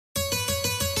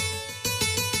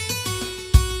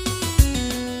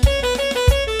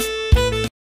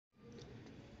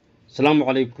Assalamu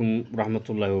alaikum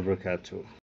rahmatullahi wa barakatuh.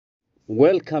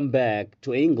 Welcome back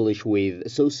to English with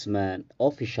Susman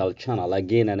official channel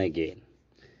again and again.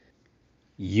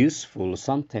 Useful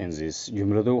sentences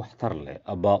jumlado waxtar leh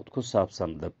about ku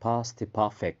saabsan the past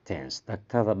perfect tense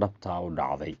tagtada dhabta u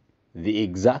dhacday. The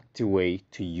exact way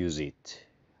to use it.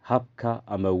 Habka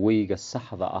ama wayga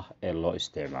saxda ah ee loo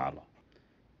isticmaalo.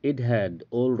 It had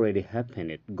already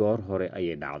happened goor hore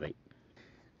ayay dhacday.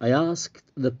 I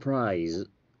asked the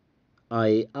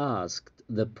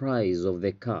price of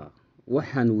the car.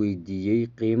 Waxaan weydiiyey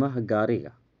qiimaha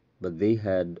gaariga, but they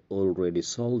had already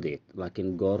sold it.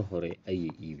 Laakiin goor hore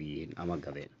ayay iibiyeen ama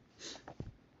gadeen.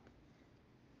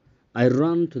 I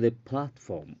ran to the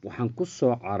platform. Waxaan ku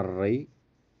soo cararay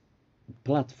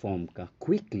platformka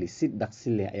quickly, si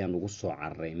dhaqsi leh ayaan ugu soo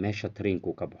cararay meesha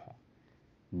trainku ka baxo.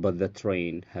 But the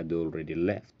train had already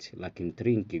left. Laakiin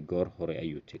trainkii goor hore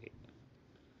ayuu tegay.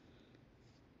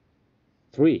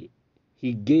 3.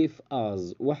 He gave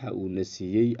us waxa uu na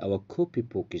siiyey our copy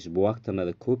books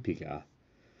buugagtanada kopiga ah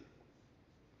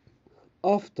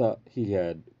after he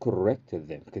had corrected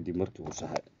them kadib markii uu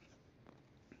saxay.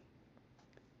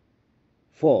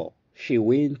 4. She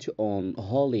went on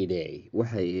holiday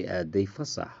waxay aaday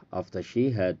fasax after she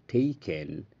had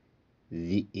taken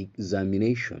the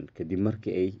examination kadib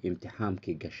markii ay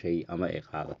imtixaankii gashay ama ay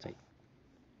qaadatay.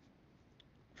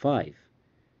 5.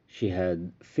 She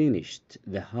had finished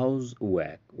the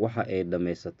housework waxa ay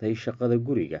dhammaysatay shaqada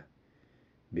guriga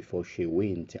before she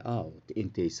went out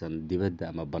intaysan dibadda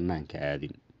ama bannaanka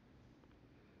aadin.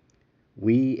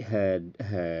 We had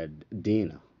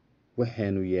dinner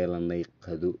waxaanu yeelanay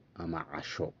qado ama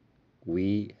casho.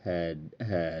 We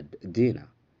had dinner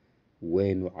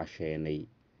waynu casheenay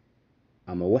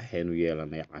ama waxaanu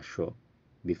yeelanay casho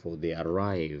before they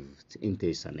arrived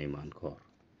intaysan imaan ka hor.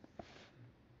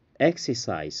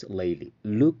 Exercise lately.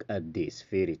 Look at this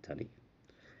very tani.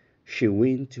 She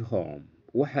went home.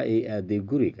 Waxa ay aaday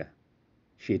guriga.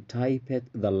 She typed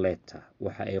the letter.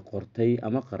 Waxa ay qortay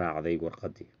ama qaraacday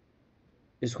warqadii.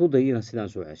 Isku dayina sidaan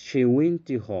soo xas. She went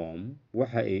home.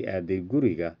 Waxa ay aaday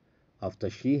guriga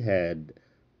after she had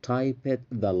typed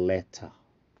the letter.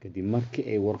 Kadib markii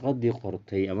ay warqadii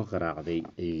qortay ama qaraacday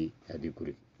ay aaday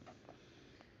guriga.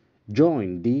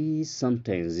 Join these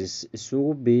sentences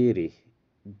isugu beeri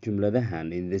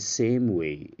jumladahan in the same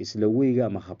way isla weyga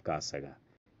ama habka asaga.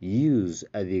 Use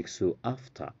adeegso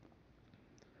after.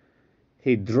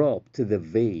 He dropped the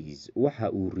vase.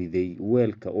 Waxa uu riday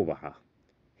weelka ubaxa.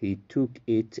 He took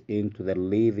it into the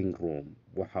living room.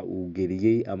 Waxa uu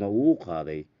geliyey ama uu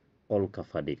qaaday qolka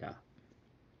fadhiga.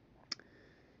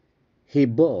 He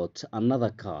bought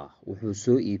another car. Wuxuu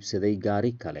soo iibsaday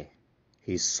gaari kale.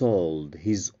 He sold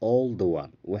his old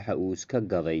one. Waxa uu iska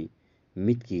gaday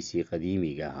midkiisii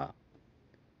qadiimiga ahaa.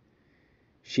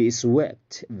 She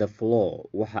swept the floor.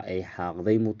 Waxa ay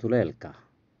xaaqday mutuleelka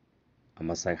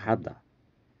ama sagxadda.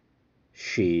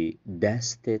 She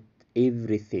dusted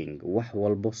everything. Wax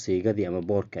walbo siigadii ama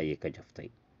boorka ayay ka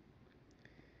jaftay.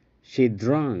 She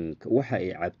drank. Waxa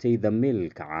ay cabtay the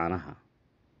milk caanaha.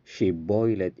 She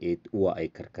boiled it. Waa ay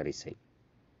karkarisay.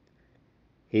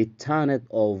 He turned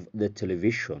off the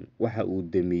television. Waxa uu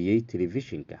damiyey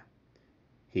telefishinka.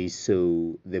 He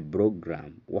saw the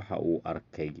program. Waxa uu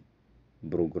arkay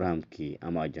programkii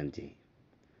ama ajantii.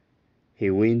 He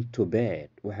went to bed.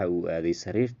 Waxa uu aaday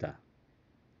sariirta.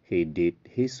 He did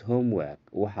his homework.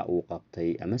 Waxa uu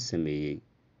qabtay ama sameeyey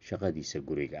shaqadiisa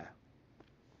guriga.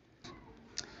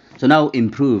 So now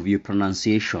improve your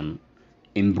pronunciation.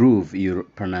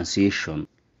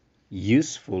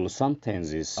 Useful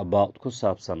sentences about ku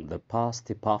saabsan the past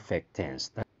perfect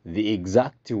tense. The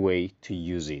exact way to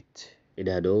use it. It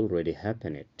had already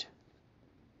happened.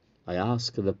 I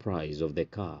asked the price of the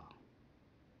car,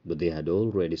 but they had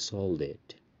already sold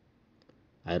it.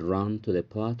 I ran to the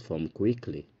platform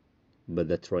quickly, but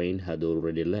the train had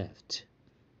already left.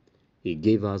 He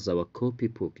gave us our copy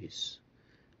books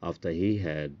after he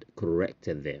had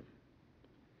corrected them.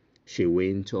 She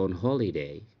went on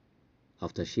holiday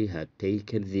after she had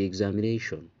taken the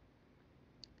examination.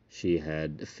 She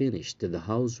had finished the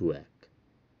housework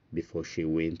before she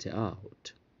went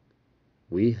out.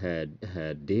 We had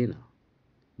dinner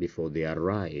before they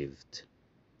arrived.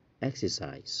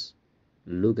 Exercise.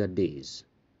 Look at this.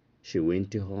 She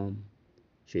went home.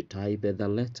 She typed the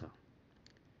letter.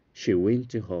 She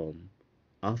went home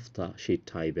after she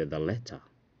typed the letter.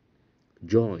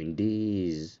 Join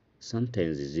these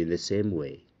sentences in the same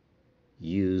way.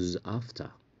 Use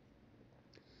after.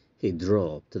 He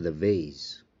dropped the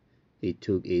vase. He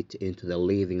took it into the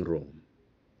living room.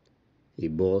 He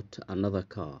bought another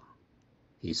car.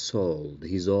 He sold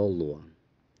his old one.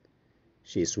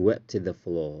 She swept the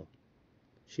floor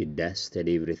She dusted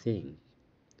everything.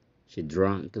 She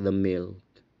drank the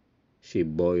milk. She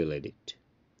boiled it.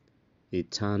 He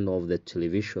turned off the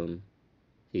television.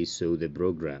 He saw the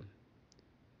program.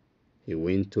 He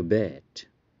went to bed.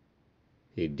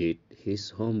 He did his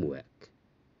homework.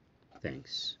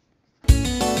 Thanks.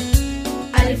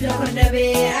 ألف لغة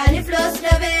نبي ألف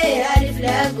لوس نبي ألف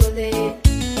لا قذي